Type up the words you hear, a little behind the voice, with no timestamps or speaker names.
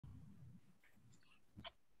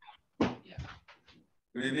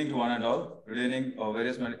Good evening to one and all. Good evening,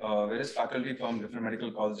 various faculty from different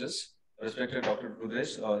medical colleges. Respected Dr.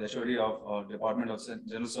 Vignesh, the HOD of Department of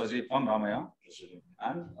General Surgery from Ramaya,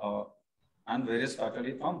 and various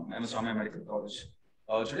faculty from MSRMC Medical College.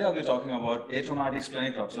 Today I'll be talking about atraumatic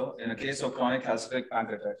splenic rupture in a case of chronic calcific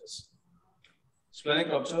pancreatitis. Splenic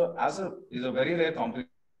rupture is a very rare complication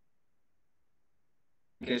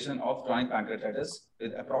of chronic pancreatitis,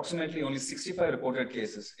 with approximately only 65 reported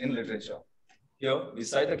cases in literature. Here, we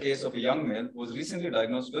cite the case of a young male who was recently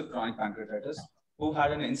diagnosed with chronic pancreatitis, who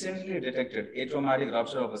had an incidentally detected atraumatic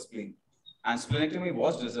rupture of a spleen, and splenectomy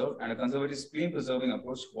was reserved and a conservative spleen-preserving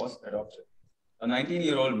approach was adopted. A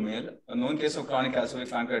 19-year-old male, a known case of chronic calcific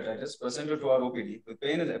pancreatitis, presented to our OPD with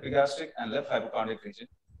pain in the epigastric and left hypochondriac region,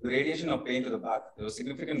 with radiation of pain to the back. There was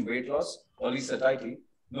significant weight loss, early satiety,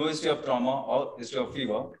 no history of trauma or history of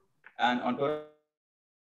fever, and on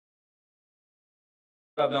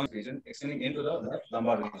abdominal region extending into the left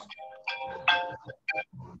lumbar region.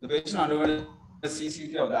 The patient underwent a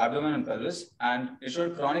CCT of the abdomen and pelvis and it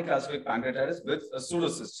showed chronic calcific pancreatitis with a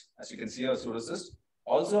pseudocyst. As you can see, a pseudocyst.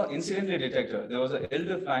 Also, incidentally detected, there was an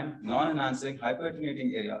ill-defined, non-enhancing,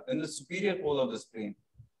 hypertenuating area in the superior pole of the spleen,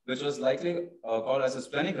 which was likely called as a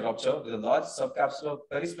splenic rupture with a large subcapsular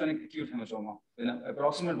perisplenic acute hematoma with an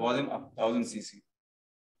approximate volume of 1000 cc.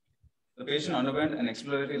 The patient underwent an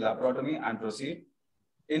exploratory laparotomy and proceeded.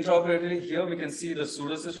 Intraoperatively, here we can see the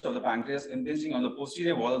pseudocyst of the pancreas impinging on the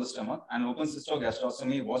posterior wall of the stomach, and open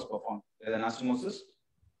cystogastroscopy was performed with anastomosis.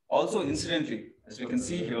 Also, incidentally, as we can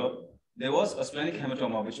see here, there was a splenic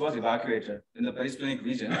hematoma which was evacuated in the perisplenic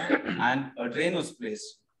region and a drain was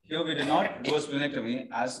placed. Here we did not do a splenectomy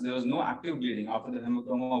as there was no active bleeding after the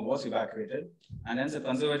hematoma was evacuated, and hence a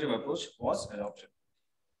conservative approach was adopted.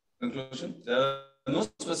 Conclusion, there are no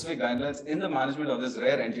specific guidelines in the management of this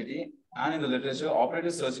rare entity, and in the literature,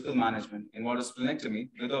 operative surgical management involved a splenectomy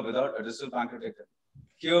with or without a distal pancreatectomy.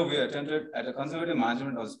 Here we attempted at a conservative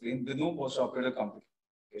management of the spleen with no postoperative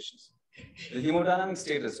complications. The hemodynamic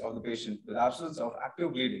status of the patient with absence of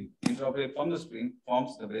active bleeding intraoperative from the spleen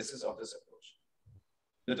forms the basis of this approach.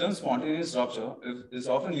 The term spontaneous rupture is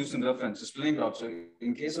often used in reference to splenic rupture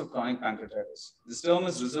in case of chronic pancreatitis. This term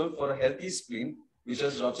is reserved for a healthy spleen which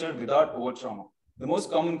has ruptured without overt trauma. The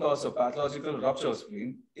most common cause of pathological rupture of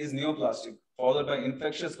spleen is neoplastic, followed by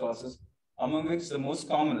infectious causes, among which the most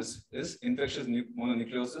commonest is infectious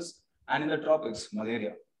mononucleosis, and in the tropics,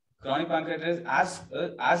 malaria. Chronic pancreatitis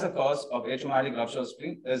as a cause of atraumatic rupture of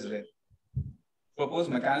spleen is rare.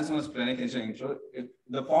 Proposed mechanism of splenic injury,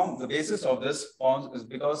 the basis of this forms is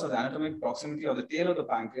because of the anatomic proximity of the tail of the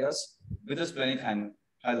pancreas with the splenic hilum,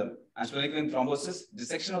 and splenic vein thrombosis,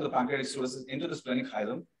 dissection of the pancreatic pseudocyst into the splenic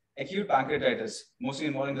hilum, acute pancreatitis, mostly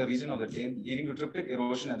involving the region of the tail, leading to tryptic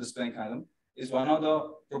erosion at the splenic hilum, is one of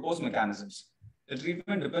the proposed mechanisms. The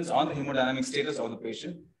treatment depends on the hemodynamic status of the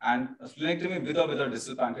patient, and a splenectomy with or without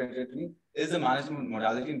distal pancreatectomy is the management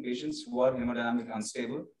modality in patients who are hemodynamically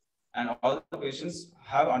unstable, and all the patients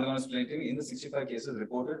have undergone a splenectomy in the 65 cases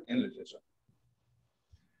reported in literature.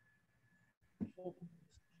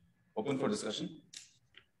 Open for discussion.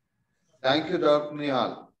 Thank you, Dr.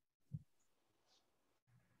 Nihal.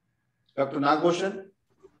 Dr. Nagbhushan?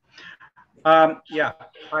 Yeah,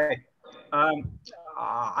 hi.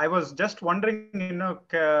 I was just wondering,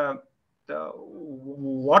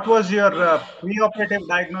 what was your preoperative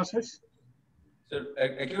diagnosis? So,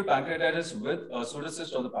 acute pancreatitis with a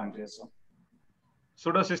pseudocyst of the pancreas. Sir.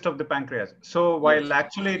 Pseudocyst of the pancreas. So, while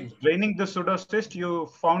actually draining the pseudocyst, you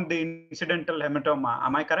found the incidental hematoma.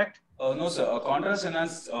 Am I correct? No, sir. A contrast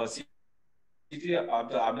enhanced CT of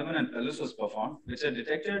the abdomen and pelvis was performed, which had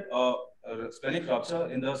detected a splenic rupture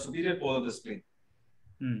in the superior pole of the spleen.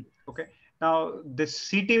 Okay. Now, this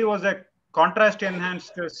CT was a contrast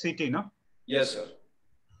enhanced CT, no? Yes, sir.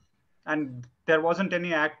 And there wasn't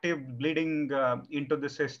any active bleeding into the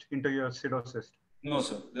cyst, into your pseudocyst? No,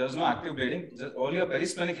 sir. There was no active bleeding. Just only a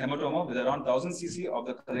perisplenic hematoma with around 1000 cc of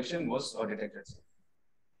the collection was detected, sir.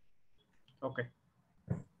 Okay.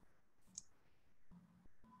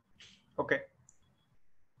 Okay.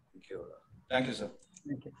 Thank you. Thank you, sir.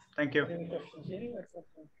 Thank you. Thank you.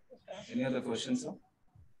 Any other questions, sir?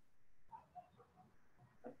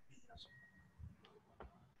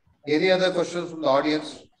 Any other questions from the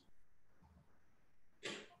audience?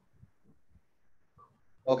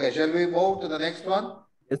 Okay, shall we move to the next one?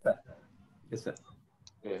 Yes, sir. Yes, sir.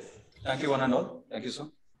 Yes. Thank you, one and all. Thank you, sir.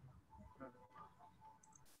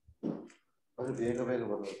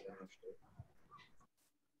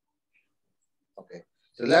 Okay.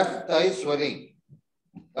 So left thigh swelling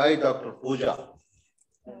by Dr. Pooja.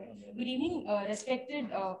 Good evening,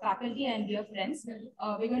 respected faculty and dear friends.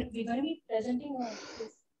 We're going to be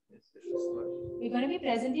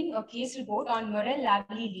presenting a case report on Morel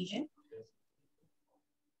Lavallee lesion.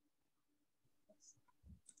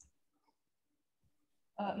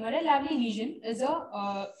 Morel Lavallee lesion is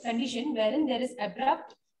a condition wherein there is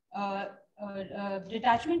abrupt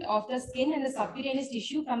detachment of the skin and the subcutaneous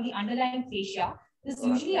tissue from the underlying fascia. This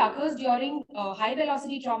usually occurs during high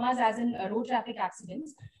velocity traumas as in road traffic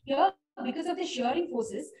accidents. Here, because of the shearing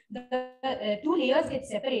forces, the two layers get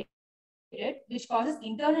separated, which causes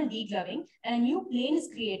internal degloving, and a new plane is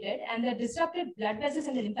created, and the disrupted blood vessels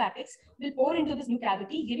and the lymphatics will pour into this new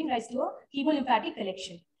cavity, giving rise to a hemolymphatic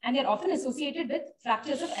collection. And they are often associated with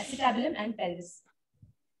fractures of acetabulum and pelvis.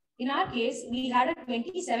 In our case, we had a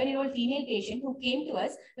 27-year-old female patient who came to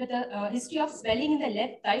us with a history of swelling in the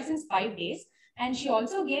left thigh since 5 days, and she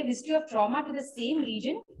also gave history of trauma to the same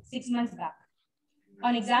region 6 months back.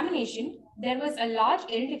 On examination, there was a large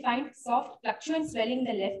ill-defined soft fluctuant swelling in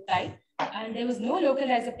the left thigh, and there was no local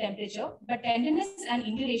rise of temperature, but tenderness and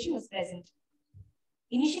induration was present.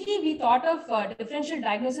 Initially, we thought of differential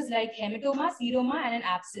diagnosis like hematoma, seroma, and an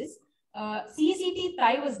abscess. CCT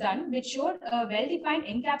thigh was done, which showed a well-defined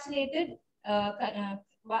encapsulated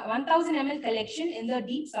 1000 ml collection in the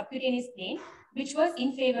deep subcutaneous plane, which was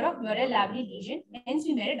in favor of Morel Lavallee lesion. Hence,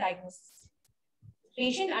 we made a diagnosis.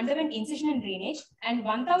 Patient underwent incision and drainage, and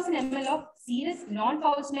 1000 ml of serous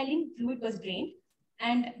non-foul smelling fluid was drained,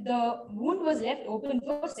 and the wound was left open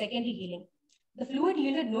for secondary healing. The fluid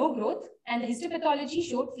yielded no growth, and the histopathology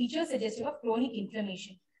showed features suggestive of chronic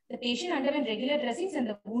inflammation. The patient underwent regular dressings and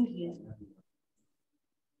the wound healed.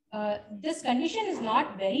 This condition is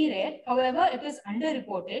not very rare. However, it is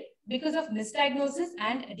underreported because of misdiagnosis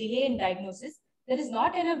and delay in diagnosis. There is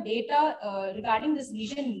not enough data regarding this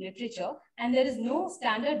lesion in literature, and there is no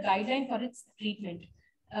standard guideline for its treatment.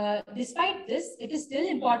 Despite this, it is still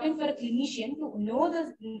important for a clinician to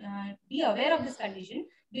know be aware of this condition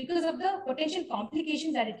because of the potential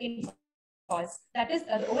complications that it can cause. That is,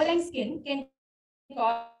 the overlying skin can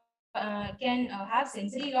have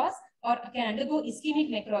sensory loss or can undergo ischemic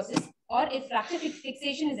necrosis, or if fracture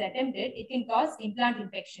fixation is attempted, it can cause implant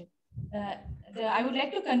infection. I would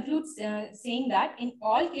like to conclude saying that in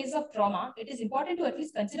all cases of trauma, it is important to at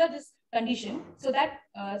least consider this condition so that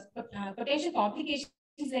potential complications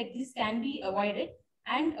like this can be avoided,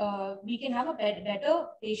 and we can have a better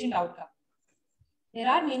patient outcome. There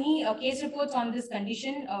are many case reports on this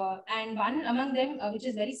condition, and one among them, which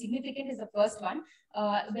is very significant, is the first one,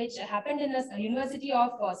 which happened in the University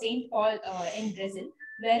of St. Paul in Brazil,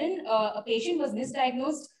 wherein a patient was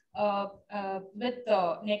misdiagnosed with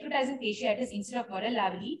necrotizing fasciitis instead of Morel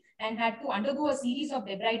Lavallee, and had to undergo a series of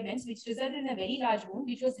debridements, which resulted in a very large wound,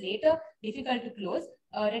 which was later difficult to close.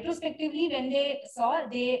 Retrospectively, when they saw,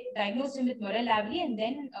 they diagnosed him with Morel Lavallee, and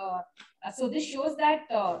then so this shows that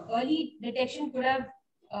early detection could have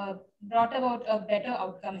brought about a better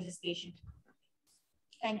outcome in this patient.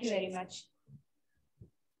 Thank you very much.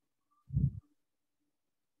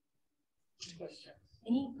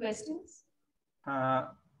 Any questions?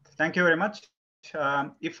 Thank you very much.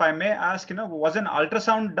 If I may ask, was an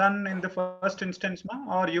ultrasound done in the first instance,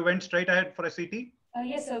 or you went straight ahead for a CT?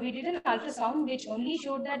 Yes, sir. We did an ultrasound which only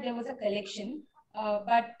showed that there was a collection,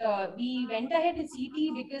 but we went ahead with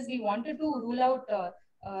CT because we wanted to rule out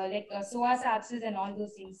psoas abscess and all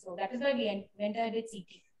those things. So that is why we went ahead with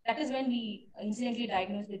CT. That is when we incidentally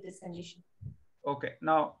diagnosed with this condition. Okay.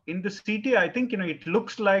 Now, in the CT, I think it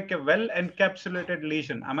looks like a well encapsulated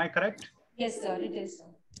lesion. Am I correct? Yes, sir. It is.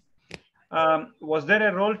 Was there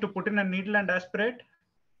a role to put in a needle and aspirate?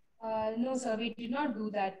 No, sir, we did not do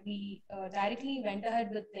that. We directly went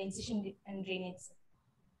ahead with the incision and drainage.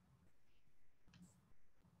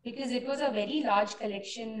 Because it was a very large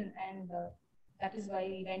collection, and that is why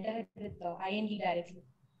we went ahead with the IND directly.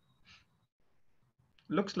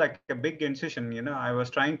 Looks like a big incision, I was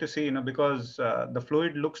trying to see, because the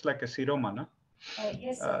fluid looks like a seroma, no?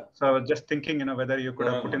 Yes, sir. So I was just thinking, whether you could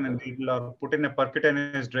have put in a needle or put in a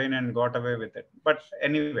percutaneous drain and got away with it. But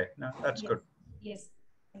anyway, no, that's good. Yes.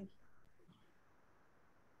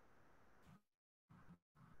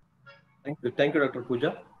 Thank you. Thank you, Dr.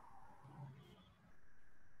 Pooja.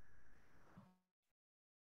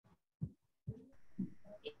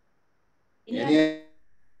 Any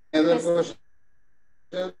other questions?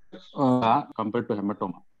 Compared to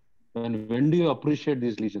hematoma, when do you appreciate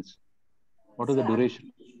these lesions? What is the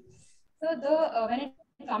duration? So when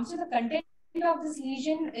it comes to the content of this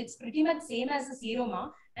lesion, it's pretty much same as the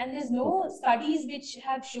seroma, and there's no studies which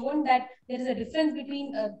have shown that there is a difference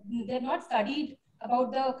between. They're not studied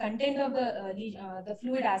about the content of the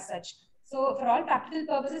fluid as such. So for all practical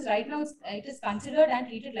purposes, right now it is considered and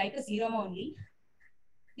treated like a seroma only.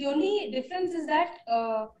 The only difference is that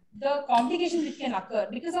the complications which can occur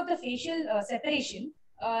because of the facial separation,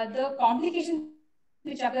 the complications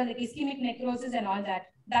which occur like ischemic necrosis and all that,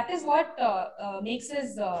 that is what makes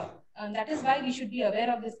us, and that is why we should be aware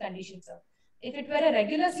of this condition, sir. If it were a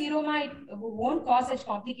regular seroma, it won't cause such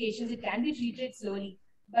complications. It can be treated slowly.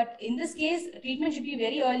 But in this case, treatment should be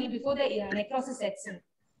very early before the necrosis sets in.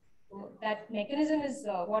 So that mechanism is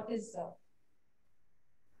what is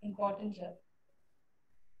important here.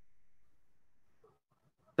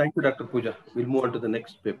 Thank you, Dr. Pooja. We'll move on to the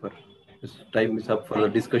next paper. This time is up for the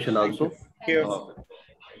discussion also. Thank you.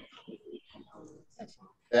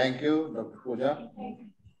 Thank you, Dr. Pooja.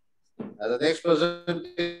 The next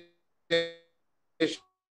presentation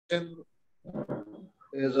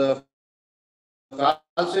is a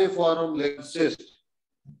falciform ligament cyst.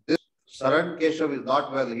 This Saran Keshav is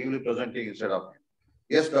not well. He will be presenting instead of me.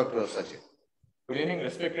 Yes, Dr. Sachin. Good evening,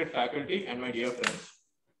 respected faculty and my dear friends.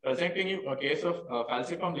 Presenting you a case of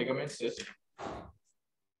falciform ligament cyst.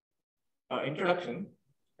 Introduction.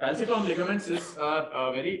 Falciform ligament cysts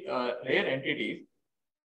are very rare entities.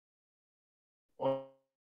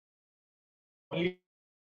 Only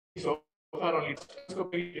so far only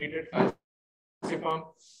treated falciform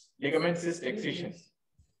ligament cyst excisions.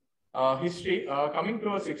 History coming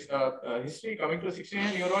to a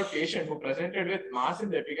 69-year-old patient who presented with mass in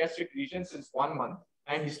the epigastric region since 1 month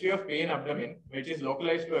and history of pain abdomen, which is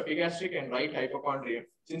localized to epigastric and right hypochondrium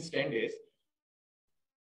since 10 days.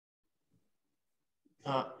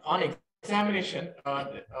 On examination,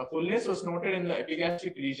 fullness was noted in the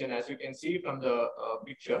epigastric region, as you can see from the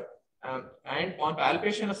picture, and on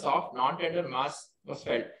palpation, a soft, non-tender mass was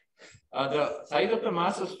felt. The size of the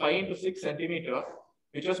mass was 5 into 6 centimeter,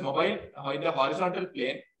 which was mobile in the horizontal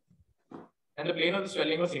plane, and the plane of the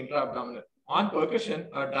swelling was intra-abdominal. On percussion,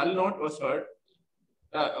 a dull note was heard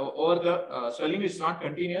over the swelling is not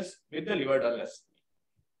continuous with the liver dullness.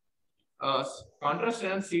 Contrast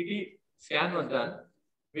and CT scan was done,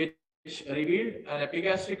 which revealed an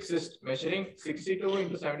epigastric cyst measuring 62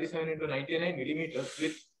 into 77 into 99 millimeters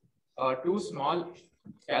with 2 small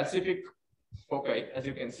calcific foci, as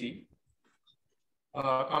you can see.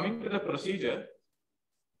 Coming to the procedure,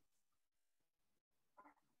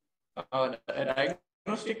 a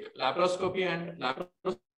diagnostic laparoscopy and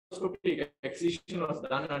laparoscopic excision was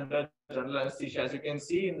done under general anesthesia. As you can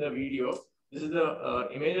see in the video, this is the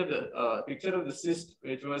image of the picture of the cyst,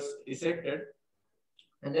 which was dissected,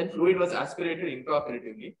 and then fluid was aspirated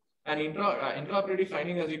intraoperatively. And intraoperative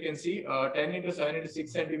findings, as you can see, 10 into 7 into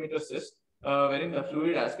 6 centimeter cyst, wherein the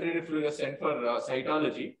aspirated fluid was sent for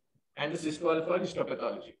cytology, and the cyst wall for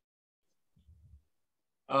histopathology.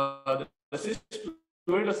 The cyst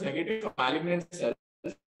fluid was negative for malignant cells,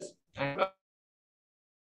 and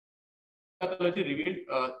pathology revealed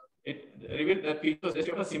that it was just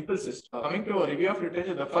a simple cyst. Coming to a review of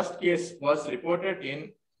literature, the first case was reported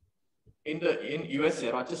in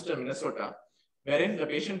USA, Rochester, Minnesota, wherein the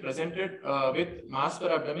patient presented with mass per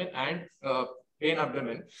abdomen and pain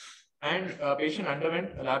abdomen, and patient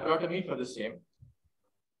underwent a laparotomy for the same.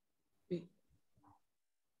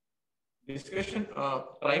 Discussion: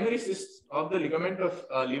 primary cysts of the ligament of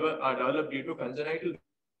liver are developed due to congenital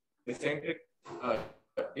dysenteric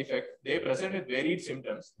defect. They present with varied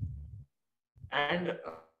symptoms, and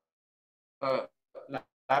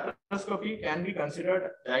laparoscopy can be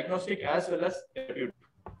considered diagnostic as well as therapeutic.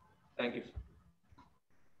 Thank you.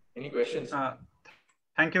 Any questions?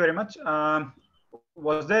 Thank you very much.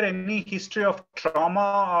 Was there any history of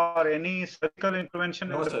trauma or any surgical intervention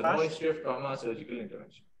No, in the sir. past? No history of trauma or surgical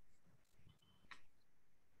intervention.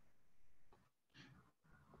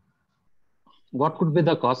 What could be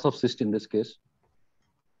the cause of cyst in this case?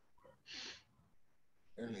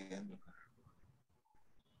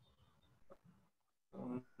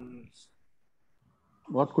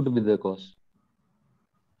 What could be the cause?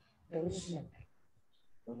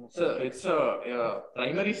 So it's a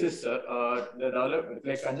primary cyst, sir. The development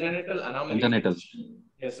like congenital anomaly. Congenital.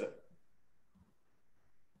 Yes, sir.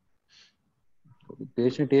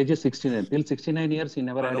 Patient age is 69. Till 69 years, he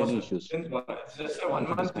never had No, any sir. issues. Since it's just a 1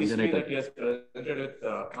 month history that he has presented with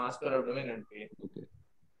mass per abdomen and pain. Okay.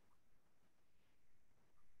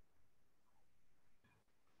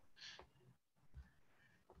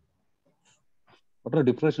 What are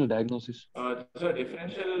differential diagnosis? So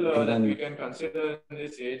differential that we can consider in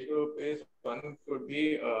this age group is one could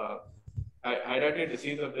be hydrated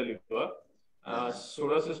disease of the liver,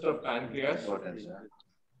 pseudocyst of pancreas,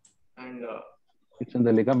 and It's in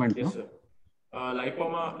the ligament, yes, no? sir.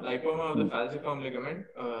 Lipoma of the falciform ligament,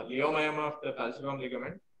 leiomyoma of the falciform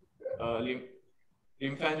ligament,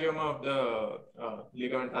 lymphangioma of the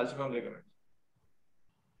ligament, falciform ligament.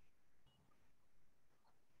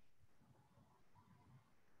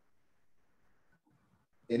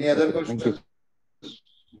 Any other questions?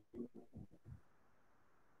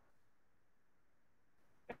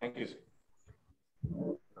 Thank you, sir.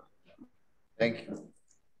 Thank you.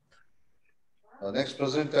 Next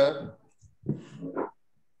presenter.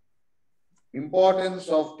 Importance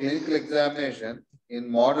of clinical examination in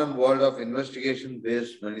modern world of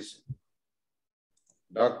investigation-based medicine.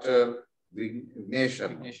 Dr. Vignesh.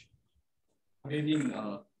 Good evening,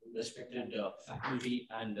 respected faculty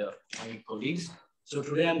and my colleagues. So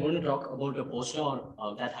today I'm going to talk about a poster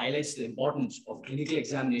that highlights the importance of clinical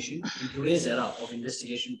examination in today's era of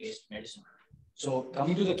investigation-based medicine. So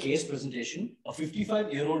coming to the case presentation, a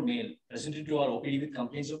 55-year-old male presented to our OPD with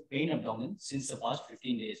complaints of pain abdomen since the past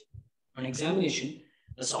 15 days. On examination,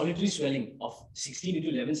 a solitary swelling of 16 into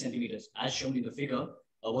 11 centimeters, as shown in the figure,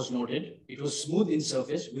 was noted. It was smooth in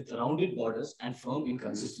surface with rounded borders and firm in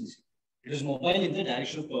consistency. It was mobile in the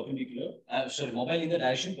direction perpendicular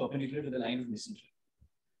to the line of mesentery.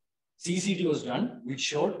 CCT was done, which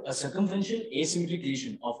showed a circumferential asymmetric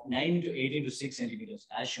lesion of 9 into 8 into 6 centimeters,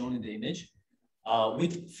 as shown in the image,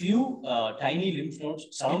 with few tiny lymph nodes,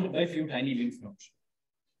 surrounded by few tiny lymph nodes.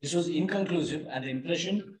 This was inconclusive, and the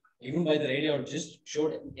impression given by the radiologist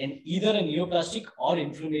showed either a neoplastic or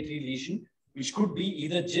inflammatory lesion, which could be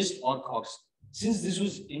either GIST or COX. Since this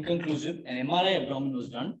was inconclusive, an MRI abdomen was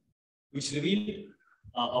done, which revealed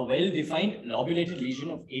a well-defined lobulated lesion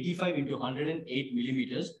of 85 into 108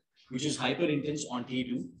 millimeters, which is hyperintense on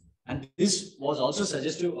T2. And this was also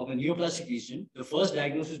suggestive of a neoplastic lesion, the first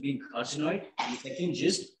diagnosis being carcinoid, and the second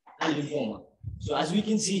GIST and lymphoma. So as we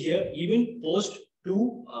can see here, even post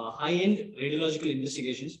two high-end radiological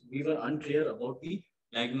investigations, we were unclear about the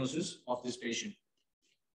diagnosis of this patient.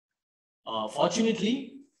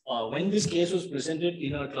 Fortunately, when this case was presented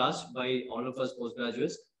in our class by all of us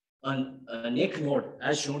postgraduates, a neck node,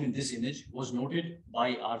 as shown in this image, was noted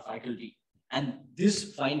by our faculty. And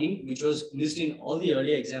this finding, which was missed in all the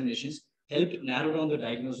earlier examinations, helped narrow down the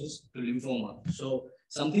diagnosis to lymphoma. So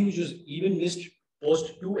something which was even missed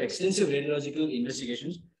post two extensive radiological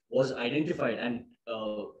investigations was identified, and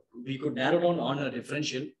we could narrow down on a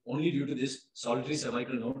differential only due to this solitary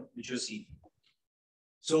cervical node, which was seen.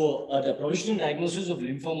 So the provisional diagnosis of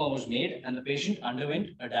lymphoma was made, and the patient underwent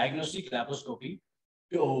a diagnostic laparoscopy,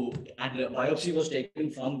 and a biopsy was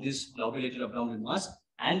taken from this lobulated abdominal mass,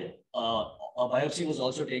 and a biopsy was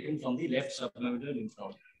also taken from the left submammillary lymph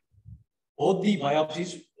node. Both the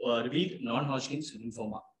biopsies revealed non-Hodgkin's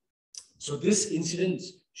lymphoma. So this incident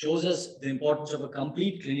shows us the importance of a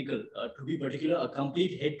complete clinical, to be particular, a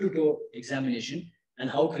complete head-to-toe examination, and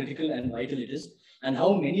how critical and vital it is, and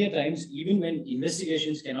how many a times, even when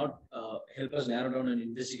investigations cannot help us narrow down an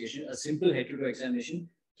investigation, a simple head-to-toe examination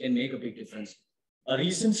can make a big difference. A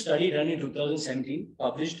recent study done in 2017,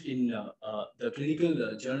 published in the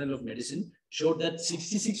Clinical Journal of Medicine, showed that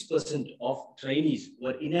 66% of trainees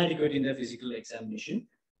were inadequate in their physical examination,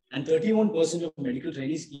 and 31% of medical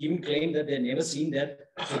trainees even claimed that they had never seen their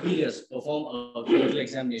superiors perform a clinical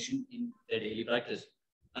examination in their daily practice.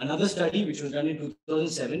 Another study, which was done in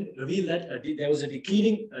 2007, revealed that there was a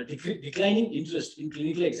declining interest in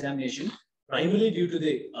clinical examination, primarily due to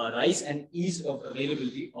the rise and ease of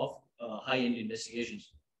availability of high-end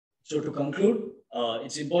investigations. So to conclude,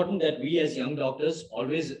 it's important that we as young doctors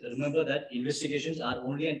always remember that investigations are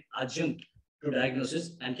only an adjunct to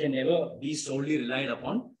diagnosis and can never be solely relied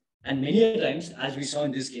upon, and many times, as we saw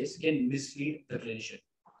in this case, can mislead the clinician.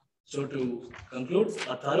 So to conclude,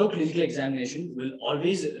 a thorough clinical examination will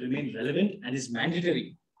always remain relevant and is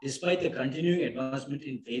mandatory despite the continuing advancement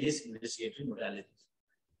in various investigatory modalities.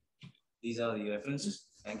 These are the references.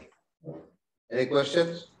 Thank you. Any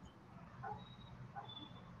questions?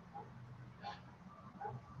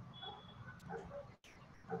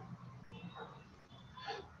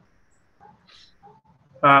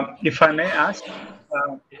 If I may ask,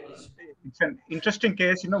 it's an interesting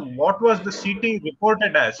case. What was the CT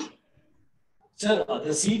reported as? Sir,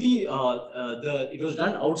 the CT, it was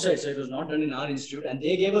done outside, so it was not done in our institute, and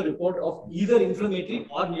they gave a report of either inflammatory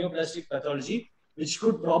or neoplastic pathology, which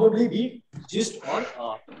could probably be GIST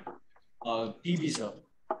or TB, sir.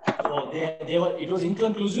 So it was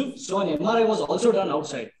inconclusive. So an MRI was also done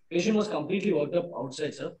outside. Patient was completely worked up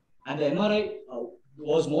outside, sir, and the MRI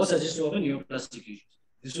was more suggestive of a neoplastic lesion.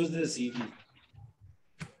 This was the CT.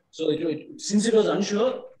 So since it was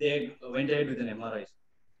unsure, they went ahead with an MRI,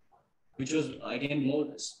 which was again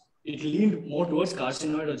it leaned more towards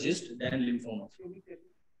carcinoid or GIST than lymphoma.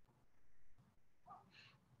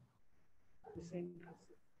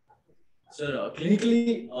 Sir,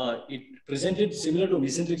 clinically, it presented similar to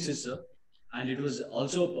mesenteric cyst, sir, and it was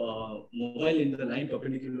also mobile in the line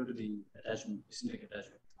perpendicular to the attachment, mesenteric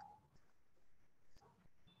attachment.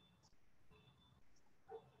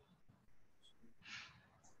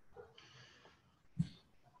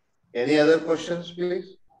 Any other questions,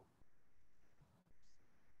 please?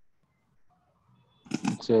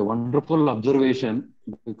 It's a wonderful observation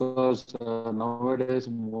because nowadays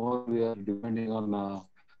more we are depending on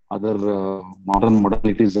other modern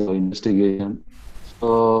modalities of investigation.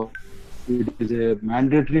 So it is a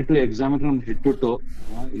mandatory to examine from head to toe.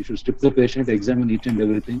 You should strip the patient, examine each and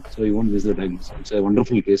everything, so you won't miss the diagnosis. It's a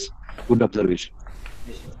wonderful case. Good observation.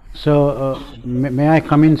 So, may I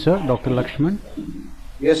come in, sir, Dr. Lakshman?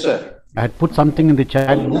 Yes, sir. I had put something in the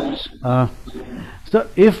chat box. So,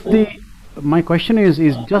 if my question is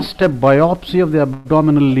just a biopsy of the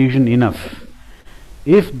abdominal lesion enough?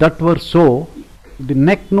 If that were so, the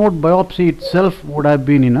neck node biopsy itself would have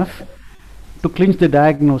been enough to clinch the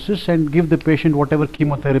diagnosis and give the patient whatever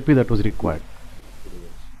chemotherapy that was required.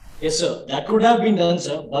 Yes, sir. That could have been done,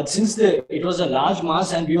 sir. But since it was a large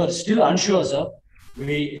mass and we were still unsure, sir,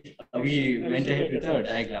 we went ahead with a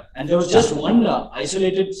diagram. And there was just one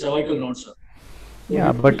isolated cervical node, sir.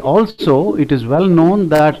 Yeah, but also it is well known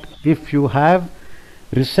that if you have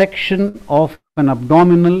resection of an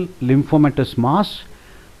abdominal lymphomatous mass,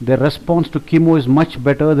 the response to chemo is much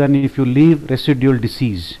better than if you leave residual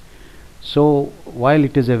disease. So while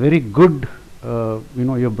it is a very good,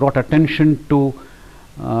 you brought attention to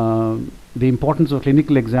the importance of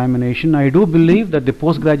clinical examination, I do believe that the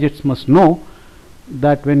postgraduates must know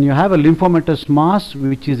that when you have a lymphomatous mass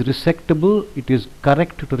which is resectable, it is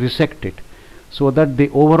correct to resect it, so that the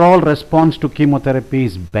overall response to chemotherapy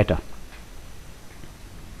is better.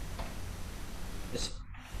 Yes.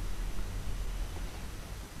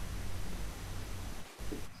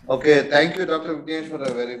 Okay, thank you, Dr. Vignesh, for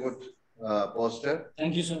a very good poster.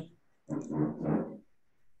 Thank you, sir.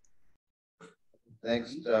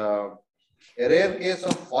 Next, a rare case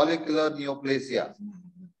of follicular neoplasia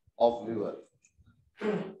of liver.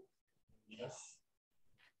 Yes.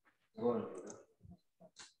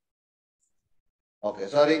 Okay,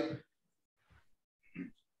 sorry.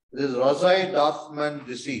 This is Rosai Dorfman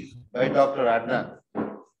disease by Dr. Adnan.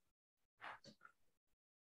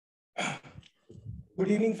 Good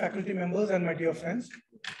evening, faculty members and my dear friends.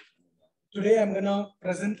 Today, I'm going to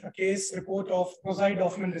present a case report of Rosai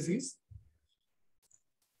Dorfman disease.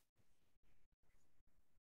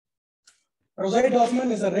 Rosai Dorfman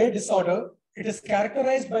is a rare disorder. It is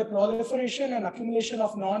characterized by proliferation and accumulation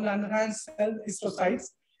of non-Langerhans cell histiocytes,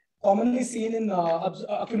 commonly seen in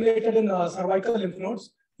accumulated in cervical lymph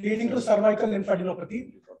nodes, leading to cervical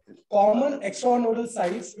lymphadenopathy. Common extranodal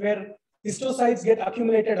sites where histiocytes get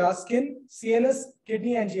accumulated are skin, CNS,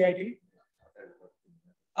 kidney, and GIT.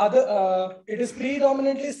 It is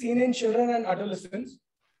predominantly seen in children and adolescents.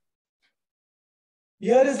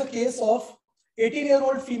 Here is a case of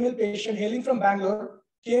 18-year-old female patient hailing from Bangalore,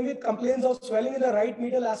 came with complaints of swelling in the right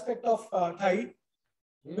medial aspect of thigh,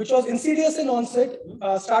 which was insidious in onset,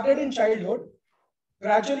 started in childhood,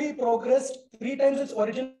 gradually progressed 3 times its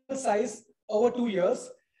original size over 2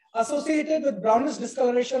 years, associated with brownish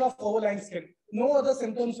discoloration of overlying skin. No other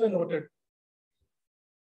symptoms were noted.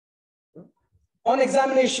 On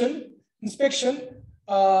examination, inspection,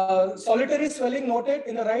 solitary swelling noted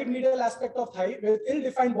in the right medial aspect of thigh with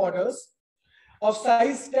ill-defined borders of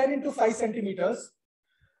size 10 into 5 centimeters.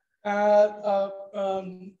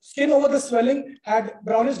 Skin over the swelling had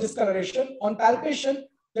brownish discoloration. On palpation,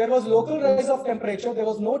 there was local rise of temperature. There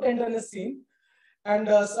was no tenderness seen. And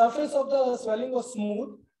the surface of the swelling was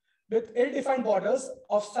smooth with ill-defined borders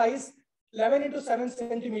of size 11 into 7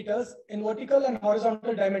 centimeters in vertical and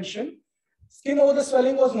horizontal dimension. Skin over the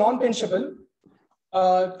swelling was non-pinchable.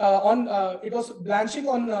 It was blanching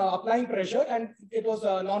on applying pressure, and it was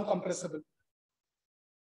non-compressible.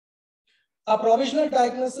 A provisional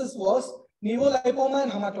diagnosis was nevolipoma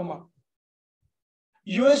and hematoma.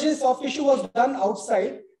 USG soft tissue was done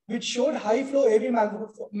outside, which showed high flow AV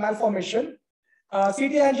malformation.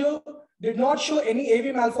 CT angio did not show any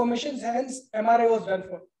AV malformations, hence MRI was done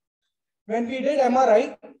for. When we did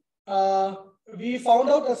MRI, we found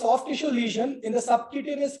out a soft tissue lesion in the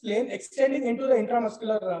subcutaneous plane extending into the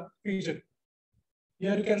intramuscular region.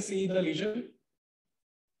 Here you can see the lesion.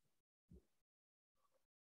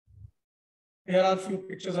 Here are a few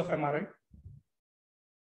pictures of MRI.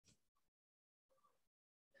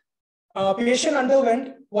 Patient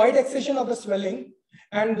underwent wide excision of the swelling,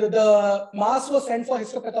 and the mass was sent for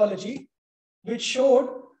histopathology, which showed,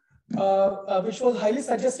 which was highly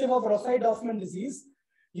suggestive of Rosai Dorfman disease.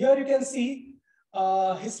 Here you can see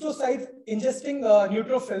histiocytes ingesting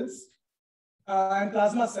neutrophils and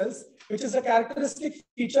plasma cells, which is a characteristic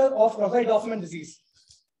feature of Rosai Dorfman disease.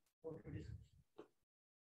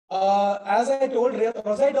 As I told,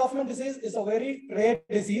 Rosai Dorfman disease is a very rare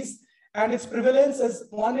disease, and its prevalence is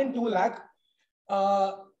 1 in 2 lakh.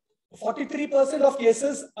 43% of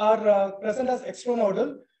cases are present as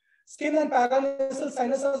extranodal. Skin and paranasal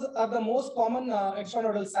sinuses are the most common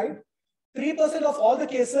extranodal site. 3% of all the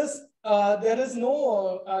cases, there is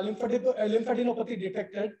no lymphadenopathy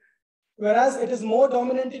detected, whereas it is more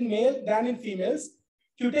dominant in male than in females.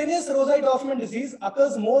 Cutaneous Rosai Dorfman disease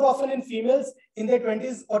occurs more often in females in their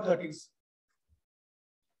 20s or 30s.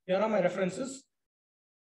 Here are my references.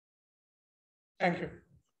 Thank you.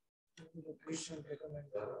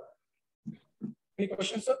 Any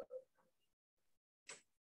questions, sir?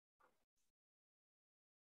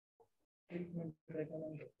 Treatment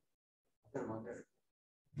recommended.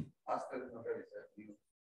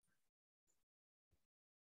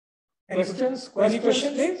 Any questions? Any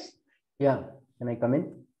questions, please? Yeah, can I come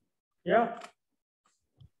in? Yeah.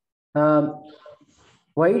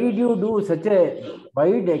 Why did you do such a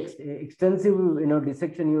wide, extensive,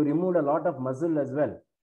 dissection? You removed a lot of muscle as well.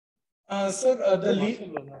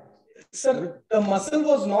 Sir, the muscle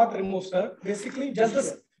was not removed, sir. Basically, just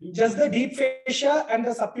the deep fascia and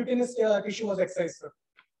the subcutaneous tissue was excised, sir.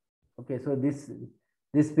 Okay, so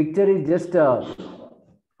this picture is just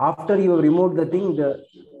after you removed the thing.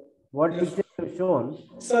 What picture you have shown?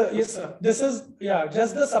 Sir, yes, sir. This is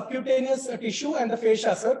just the subcutaneous tissue and the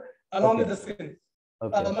fascia, sir, along with the skin.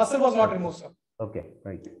 Okay. The muscle was not removed, sir. Okay,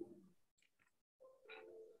 right.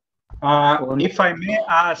 If I may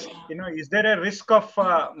ask, is there a risk of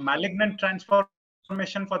malignant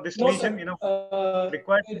transformation for this lesion?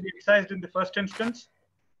 Required to be excised in the first instance?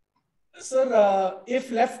 Sir, if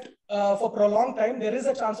left for prolonged time, there is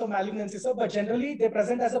a chance of malignancy, sir. But generally, they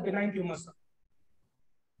present as a benign tumor, sir.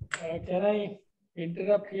 Can I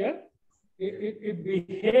interrupt here? It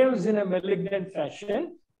behaves in a malignant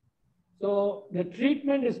fashion. So the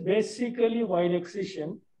treatment is basically wide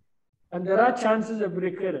excision, and there are chances of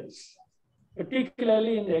recurrence,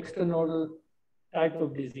 particularly in the extranodal type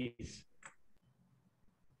of disease.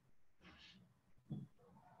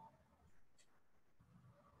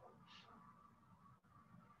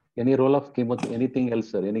 Any role of chemotherapy, anything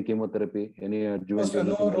else, sir? Any chemotherapy, any adjuvant,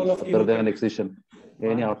 No role of other than excision?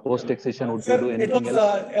 Any post-excision, would sir, you do anything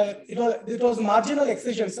else? It was marginal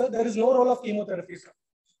excision, sir. There is no role of chemotherapy, sir.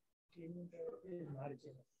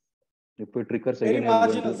 If it recurs Very again,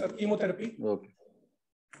 marginal, sir, chemotherapy. Okay.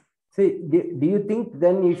 See, do you think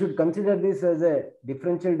then you should consider this as a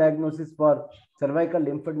differential diagnosis for cervical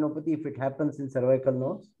lymphadenopathy if it happens in cervical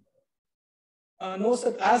nodes? No,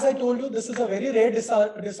 sir. As I told you, this is a very rare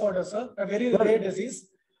disorder, sir. A very rare disease.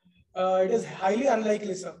 It is highly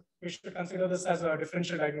unlikely, sir. We should consider this as a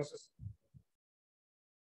differential diagnosis.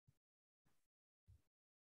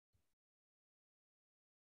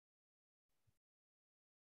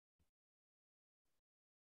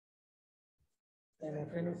 And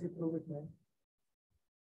FNAC prove it, man.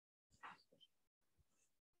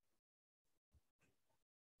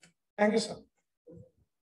 Thank you, sir.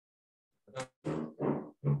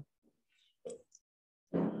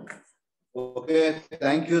 Okay,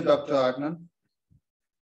 thank you, Dr. Adnan.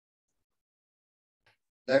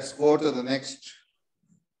 Let's go to the next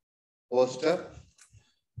poster.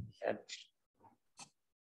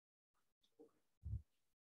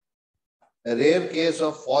 A rare case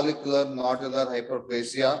of follicular nodular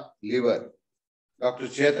hyperplasia, liver. Dr.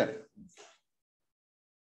 Chetan.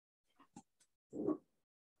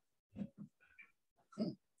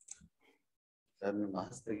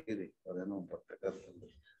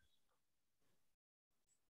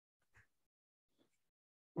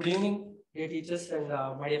 Good evening, dear teachers and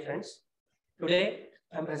my dear friends. Today,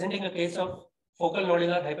 I am presenting a case of focal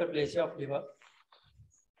nodular hyperplasia of liver.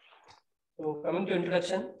 So, coming to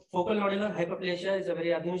introduction, focal nodular hyperplasia is a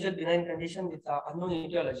very unusual benign condition with unknown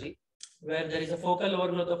etiology, where there is a focal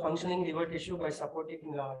overgrowth of functioning liver tissue by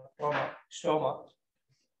supporting stroma.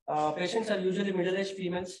 Patients are usually middle-aged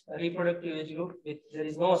females, reproductive age group, there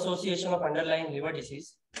is no association of underlying liver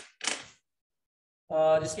disease.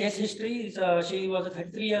 This case history is she was a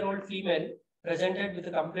 33-year-old female presented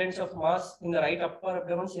with complaints of mass in the right upper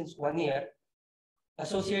abdomen since 1 year,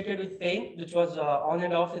 associated with pain, which was on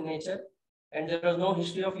and off in nature, and there was no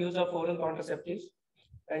history of use of oral contraceptives.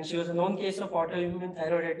 And she was a known case of autoimmune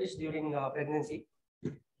thyroiditis during pregnancy.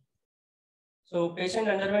 So, patient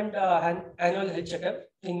underwent annual health checkup,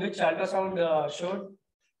 in which ultrasound showed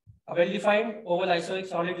a well-defined oval isoic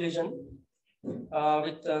solid lesion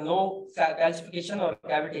with no calcification or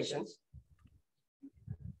cavitations.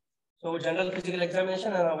 So general physical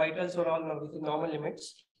examination and vitals were all within normal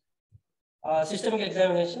limits. Systemic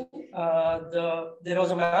examination, there was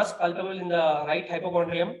a mass palpable in the right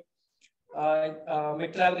hypochondrium,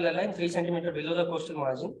 mid-clavicular line, 3 centimeters below the costal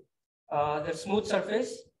margin. The smooth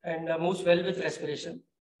surface and moves well with respiration.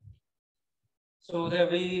 So there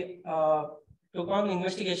we took on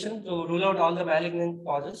investigation to rule out all the malignant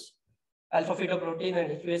causes, alpha-fetoprotein and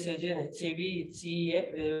HbSAg and HCV,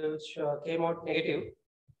 CEA, which came out negative.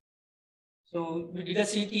 So we did a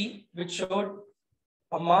CT which showed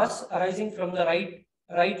a mass arising from the right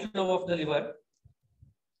lobe of the liver,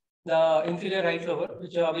 the inferior right lobe,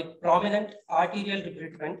 which with prominent arterial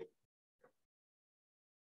debridement.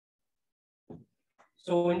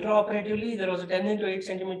 So intraoperatively, there was a 10 into 8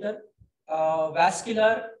 centimeter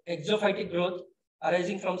vascular exophytic growth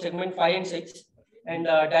arising from segment 5 and 6, and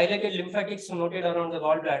dilated lymphatics noted around the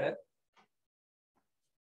gallbladder.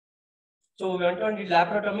 So we went on did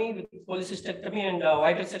laparotomy with cholecystectomy and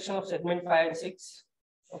wide resection of segment 5 and 6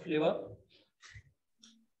 of liver.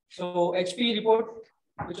 So HP report,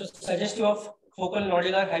 which was suggestive of focal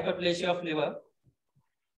nodular hyperplasia of liver.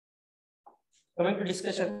 Coming to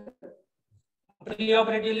discussion,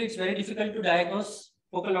 preoperatively it's very difficult to diagnose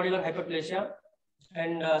focal nodular hyperplasia,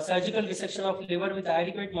 and surgical resection of liver with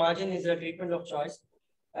adequate margin is the treatment of choice.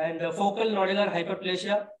 And focal nodular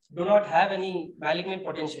hyperplasia do not have any malignant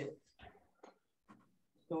potential.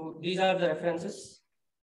 So these are the references.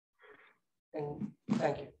 And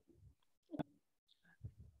thank you.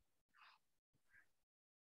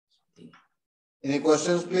 Any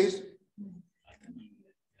questions, please?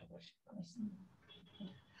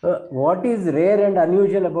 What is rare and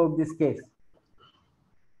unusual about this case?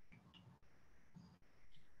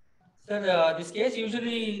 Sir, this case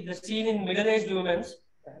usually seen in middle-aged women.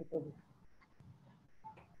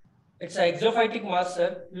 It's an exophytic mass,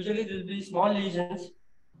 sir. Usually there will be small lesions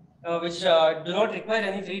which do not require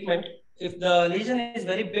any treatment. If the lesion is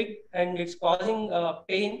very big and it's causing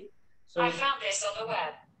pain, so I found this on the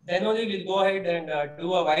web. Then only we'll go ahead and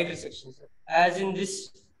do a wide resection, sir. As in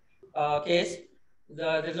this case,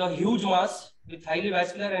 there's a huge mass with highly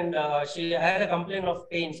vascular, and she had a complaint of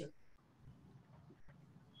pain, sir.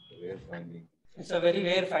 Rare finding. It's a very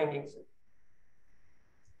rare finding, sir.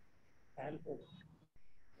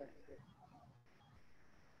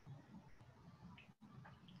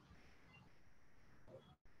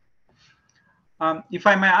 If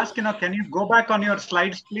I may ask, can you go back on your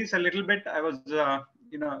slides, please, a little bit? I was,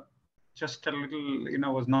 just a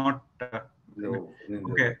little, was not.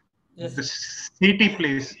 Okay. Yes. The CT,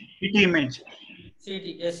 please. CT image. CT,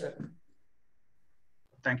 yes, sir.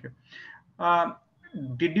 Thank you.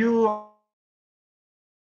 Did you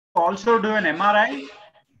also do an MRI?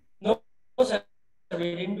 No, sir.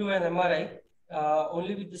 We didn't do an MRI.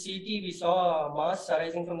 Only with the CT, we saw a mass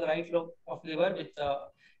arising from the right lobe of liver with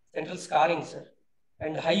central scarring, sir,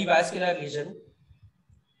 and high vascular lesion.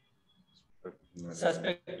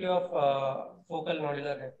 Suspective of focal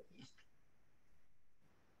nodular hyperplasia.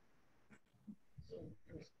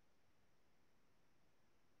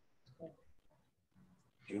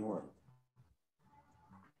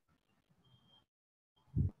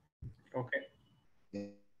 Okay.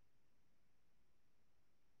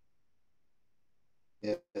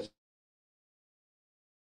 Yes.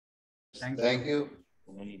 Thank you.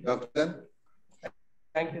 Doctor?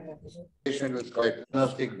 Thank you, sir. Patient with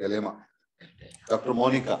diagnostic dilemma. Dr.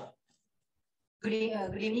 Monica. Good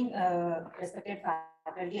evening, respected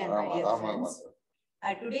faculty and my dear friends.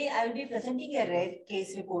 Today, I will be presenting a rare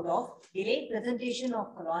case report of delayed presentation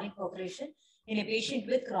of colonic perforation in a patient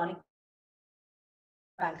with chronic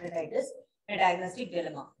pancreatitis, a diagnostic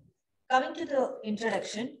dilemma. Coming to the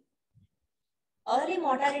introduction, early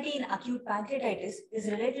mortality in acute pancreatitis is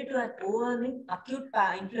related to an overwhelming acute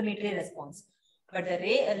inflammatory response. But the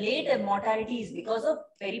late mortality is because of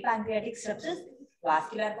peripancreatic sepsis,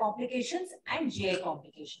 vascular complications, and GI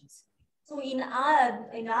complications. So in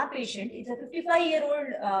our patient, it's a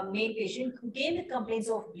 55-year-old male patient who came with complaints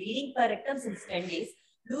of bleeding per rectum since 10 days,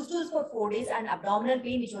 loose stools for 4 days, and abdominal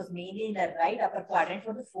pain, which was mainly in the right upper quadrant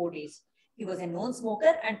for the 4 days. He was a known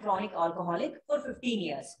smoker and chronic alcoholic for 15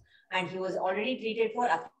 years. And he was already treated for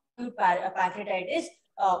acute pancreatitis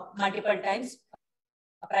multiple times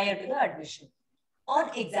prior to the admission. On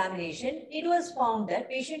examination, it was found that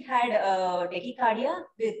patient had tachycardia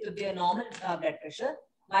with the normal blood pressure,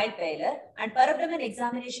 mild pallor, and per abdomen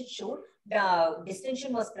examination showed the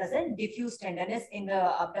distension was present, diffuse tenderness in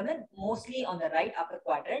the abdomen, mostly on the right upper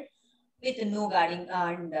quadrant, with no guarding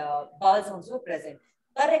and bowels also present.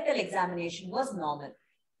 Per rectal examination was normal.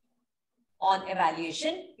 On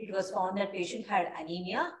evaluation, it was found that patient had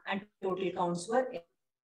anemia and total counts were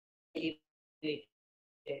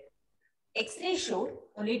elevated. X-ray showed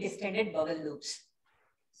only distended bowel loops.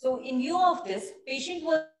 So in view of this, patient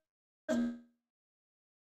was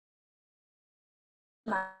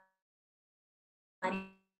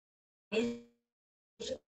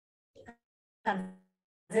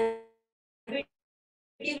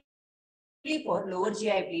for lower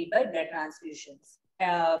GI bleed by blood transfusions.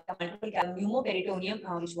 Multiple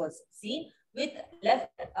pneumoperitoneum, which was seen with left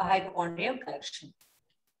hypochondrium collection.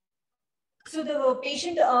 So the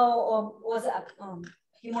patient was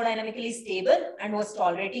hemodynamically stable and was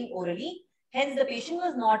tolerating orally. Hence, the patient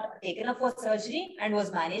was not taken up for surgery and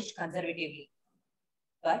was managed conservatively.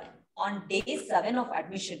 But on day 7 of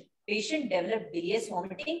admission, patient developed bilious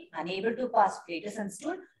vomiting, unable to pass flatus and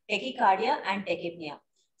stool, tachycardia and tachypnea.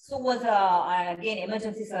 So was again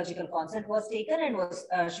emergency surgical consent was taken and was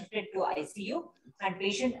shifted to ICU, and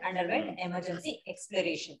patient underwent emergency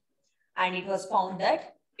exploration. And it was found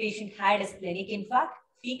that patient had a splenic infarct,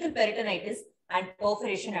 fecal peritonitis, and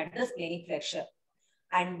perforation at the splenic flexure.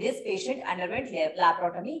 And this patient underwent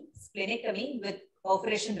laparotomy, splenectomy with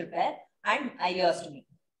perforation repair, and ileostomy.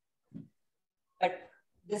 But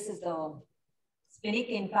this is the splenic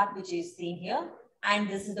infarct which is seen here, and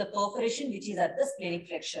this is the perforation which is at the splenic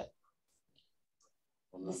flexure.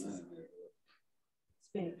 This is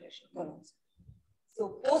splenic flexure.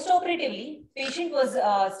 So post-operatively, patient was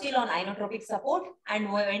still on inotropic support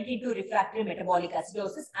and went into refractory metabolic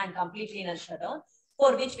acidosis and complete renal shutdown,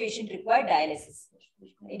 for which patient required dialysis.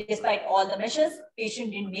 Despite all the measures,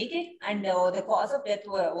 patient didn't make it, and the cause of death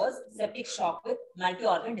was septic shock with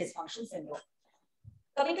multi-organ dysfunction syndrome.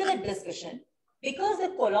 Coming to the discussion, because the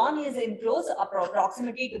colon is in close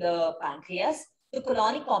proximity to the pancreas, the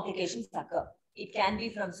colonic complications occur. It can be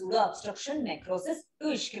from pseudo-obstruction, necrosis to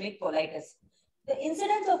ischemic colitis. The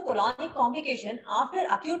incidence of colonic complication after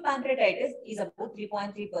acute pancreatitis is about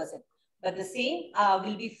 3.3%, but the same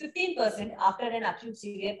will be 15% after an acute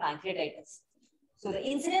severe pancreatitis. So the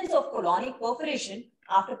incidence of colonic perforation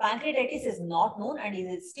after pancreatitis is not known and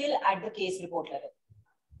is still at the case report level.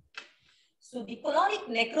 So the colonic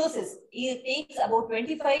necrosis, it takes about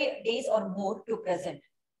 25 days or more to present,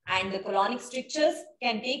 and the colonic strictures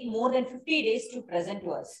can take more than 50 days to present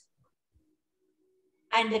to us.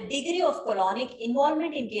 And the degree of colonic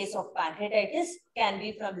involvement in case of pancreatitis can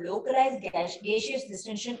be from localized gaseous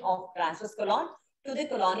distension of transverse colon to the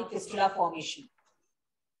colonic fistula formation.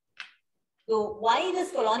 So why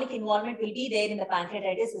this colonic involvement will be there in the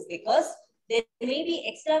pancreatitis is because there may be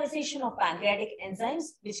extravasation of pancreatic enzymes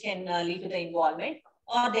which can lead to the involvement,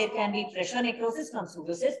 or there can be pressure necrosis from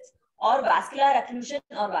pseudocysts, or vascular occlusion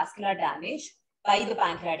or vascular damage by the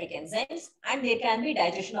pancreatic enzymes, and there can be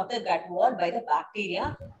digestion of the gut wall by the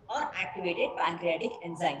bacteria or activated pancreatic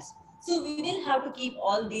enzymes. So we will have to keep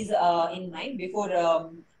all these in mind before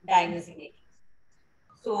diagnosing it.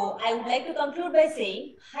 So I would like to conclude by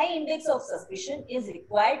saying high index of suspicion is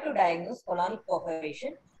required to diagnose colonic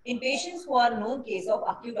perforation in patients who are known case of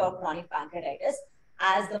acute or chronic pancreatitis,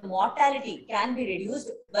 as the mortality can be reduced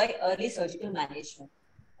by early surgical management.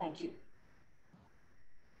 Thank you.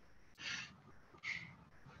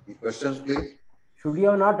 Any questions, please? Should you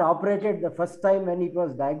have not operated the first time when it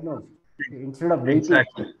was diagnosed instead of waiting?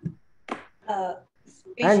 Exactly.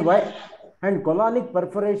 And why? And colonic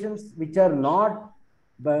perforations which are not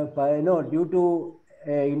due to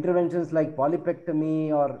interventions like polypectomy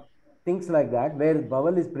or things like that, where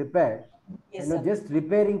bowel is prepared, yes, just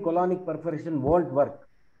repairing colonic perforation won't work.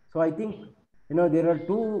 So I think there are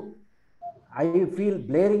two, I feel,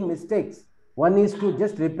 glaring mistakes. One is to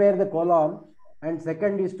just repair the colon, and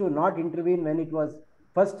second is to not intervene when it was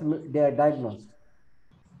first diagnosed.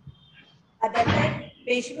 At that time,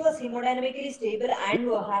 patient was hemodynamically stable and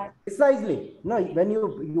had... Precisely. No, when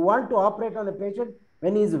you want to operate on a patient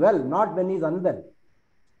when he is well, not when he is unwell.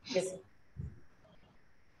 Yes, sir.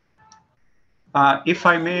 If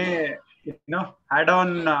I may, add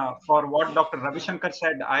on for what Dr. Ravi Shankar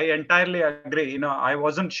said, I entirely agree. I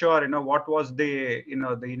wasn't sure, what was the,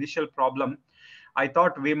 the initial problem. I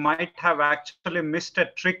thought we might have actually missed a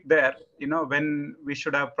trick there, when we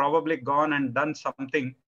should have probably gone and done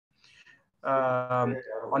something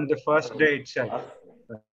on the first day itself.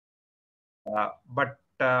 But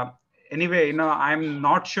anyway, I'm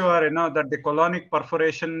not sure, that the colonic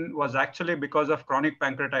perforation was actually because of chronic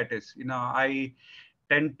pancreatitis. I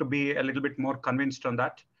tend to be a little bit more convinced on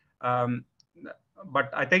that. But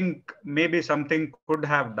I think maybe something could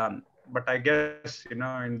have done. But I guess, in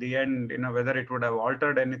the end, whether it would have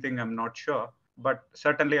altered anything, I'm not sure. But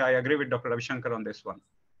certainly, I agree with Dr. Ravi Shankar on this one.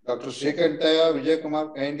 Dr. Shrikantaya, Vijay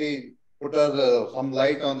Kumar, kindly put us some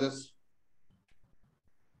light on this.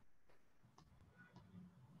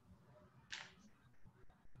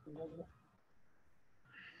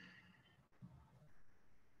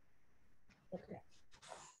 Okay.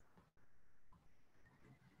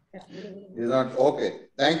 Is not okay.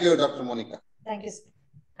 Thank you, Dr. Monica. Thank you, sir.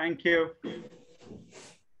 Thank you.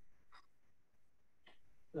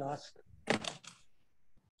 Last.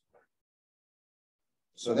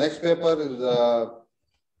 So next paper is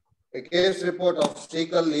a case report of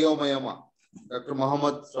cecal leiomyoma. Dr.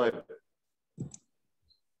 Muhammad Suhaib.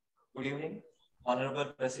 Good evening, Honorable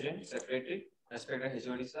President, Secretary, respected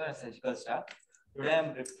HOD sir, and surgical staff. Today I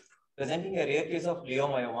am presenting a rare case of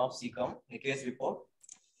leiomyoma of cecum, a case report.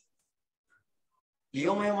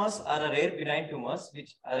 Leiomyomas are a rare benign tumors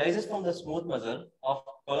which arises from the smooth muscle of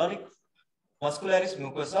colonic muscularis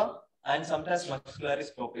mucosa and sometimes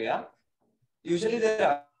muscularis propria. Usually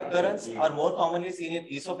their occurrence are more commonly seen in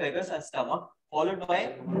esophagus and stomach, followed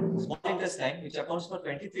by small intestine, which accounts for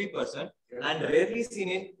 23%, and rarely seen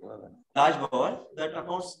in large bowel, that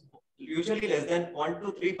accounts usually less than 1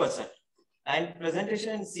 to 3%, and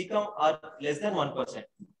presentation in cecum are less than 1%.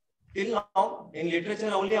 Till now, in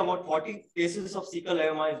literature, only about 40 cases of cecal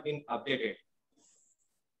leiomyoma has been updated.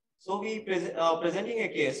 So we presenting a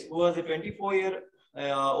case who was a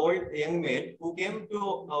 24-year-old young male who came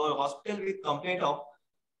to our hospital with complaint of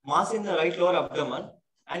mass in the right lower abdomen,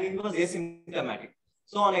 and he was asymptomatic.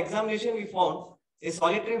 So on examination, we found a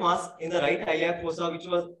solitary mass in the right iliac fossa, which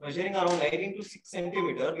was measuring around 19 to 6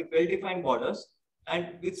 centimeters with well-defined borders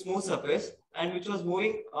and with smooth surface, and which was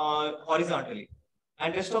moving horizontally.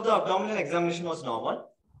 And rest of the abdominal examination was normal.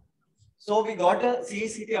 So we got a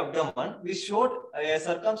CECT abdomen, which showed a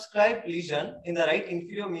circumscribed lesion in the right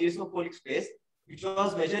inferior mesopolic space, which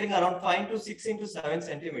was measuring around 5 to 6 into 7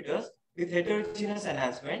 centimeters with heterogeneous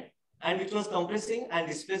enhancement, and which was compressing and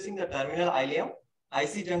displacing the terminal ileum,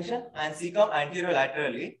 IC junction, and cecum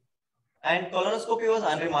anterolaterally. And colonoscopy was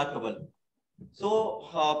unremarkable. So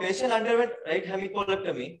patient underwent right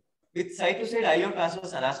hemicolectomy with side-to-side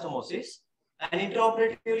iliotransverse anastomosis. And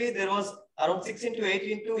intraoperatively, there was around 6 into 8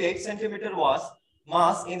 into 8 centimeter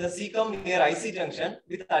mass in the cecum near IC junction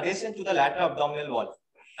with adhesion to the lateral abdominal wall.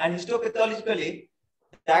 And histopathologically,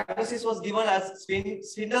 diagnosis was given as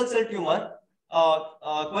spindle cell tumor,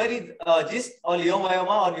 query cyst or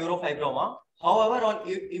leiomyoma or neurofibroma. However, on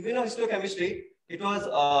immunohistochemistry, it was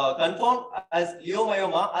confirmed as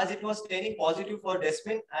leiomyoma as it was staining positive for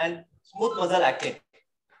desmin and smooth muscle actin.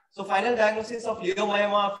 So final diagnosis of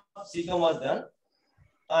leiomyoma of cecum was done.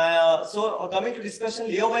 So coming to discussion,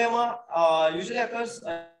 leiomyoma usually occurs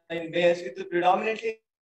in males with predominantly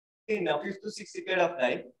in 5th to 6th decade of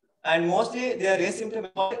life, and mostly they are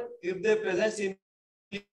asymptomatic if they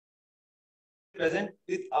present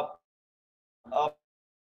with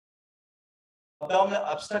abdominal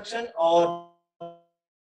obstruction or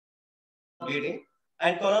bleeding.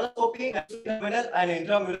 And colonoscopy and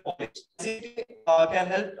intramural polyps can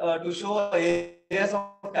help to show areas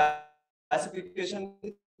of calcification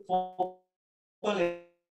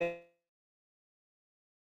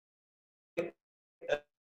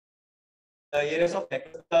areas of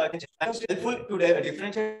helpful to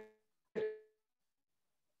differentiate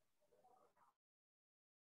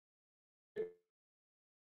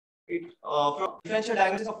from differential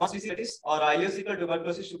diagnosis of pancreatitis or ileocecal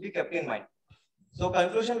tuberculosis should be kept in mind. So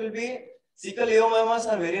conclusion will be cecal leiomas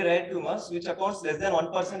are very rare tumors which accounts less than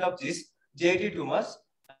 1% of GIT tumors,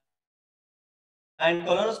 and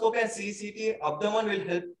colonoscopy and CECT abdomen will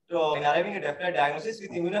help in arriving at definite diagnosis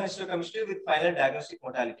with immunohistochemistry with final diagnostic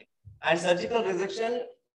modality. And surgical resection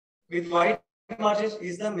with wide margins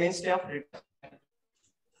is the mainstay of treatment.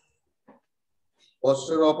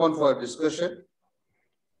 Poster open for discussion.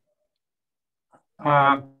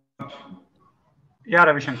 Yeah,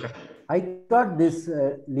 Ravi Shankar. I thought this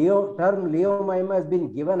term leiomyoma has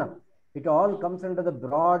been given up. It all comes under the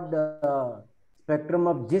broad spectrum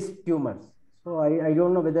of GIST tumors. So I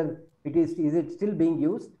don't know whether it is it still being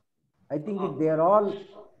used? I think they are all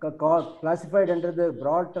classified under the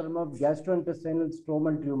broad term of gastrointestinal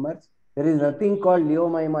stromal tumors. There is nothing called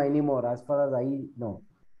leiomyoma anymore as far as I know.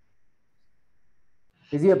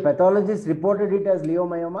 Is he a pathologist reported it as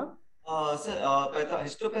leiomyoma? Sir,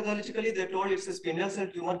 histopathologically, they told it's a spindle cell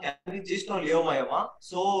tumor, can be GIST or leiomyoma.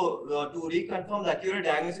 So, to reconfirm the accurate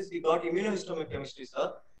diagnosis, we got immunohistochemistry,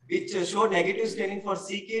 sir, which showed negative staining for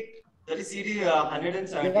c-KIT, that is CD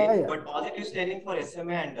 117, but positive staining for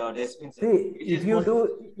SMA and desmin. See, if you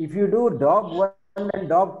do dog 1 and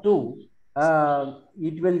dog 2,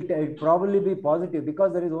 it will probably be positive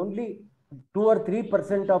because there is only 2 or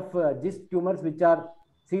 3% of GIST tumors which are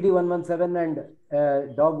CD117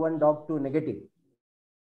 and dog 1, dog 2 negative.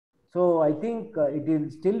 So I think it will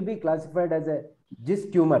still be classified as a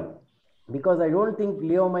GIST tumor because I don't think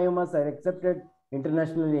leiomyomas are accepted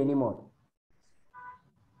internationally anymore.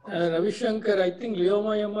 Ravi Shankar, I think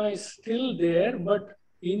leiomyoma is still there, but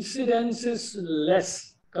incidence is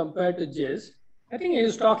less compared to GIST. I think he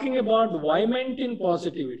is talking about vimentin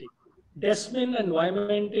positivity, desmin and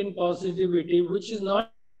vimentin positivity, which is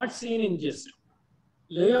not seen in GIST.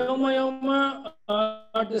 Leiomyoma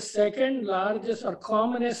are the second largest or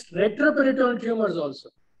commonest retroperitoneal tumors also.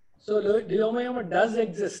 So leiomyoma does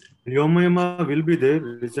exist. Leiomyoma will be there.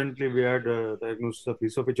 Recently, we had a diagnosis of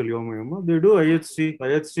esophageal leiomyoma. They do IHC.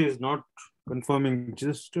 IHC is not confirming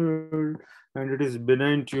GIST, and it is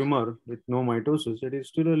benign tumor with no mitosis. It is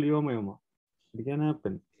still a leiomyoma. It can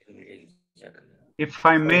happen. If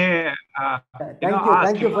I may,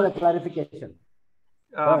 thank you for the clarification.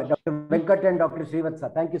 Dr. Venkat and Dr.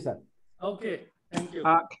 Srivatsa. Thank you, sir. Okay, thank you.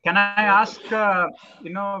 Can I ask,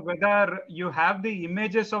 whether you have the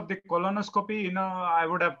images of the colonoscopy? I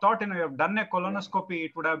would have thought, you have done a colonoscopy.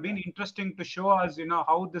 It would have been interesting to show us,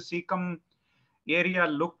 how the cecum area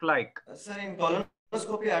looked like. Sir, in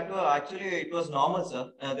colonoscopy, actually, it was normal,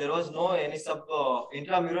 sir. There was no any sub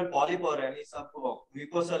intramural polyp or any sub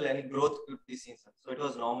mucosal any growth could be seen, sir. So it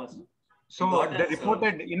was normal, sir. So they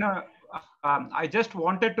reported, I just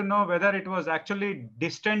wanted to know whether it was actually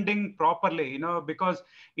distending properly, because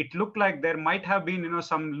it looked like there might have been,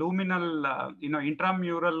 some luminal,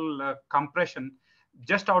 intramural compression.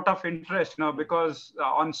 Just out of interest, because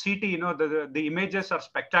on CT, the images are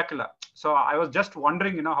spectacular. So I was just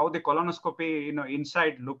wondering, how the colonoscopy,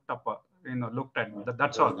 inside looked up, looked at.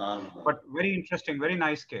 That's all. But very interesting, very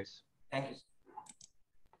nice case. Thank you.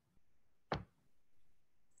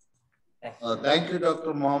 Thank you,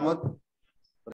 Dr. Mohammed.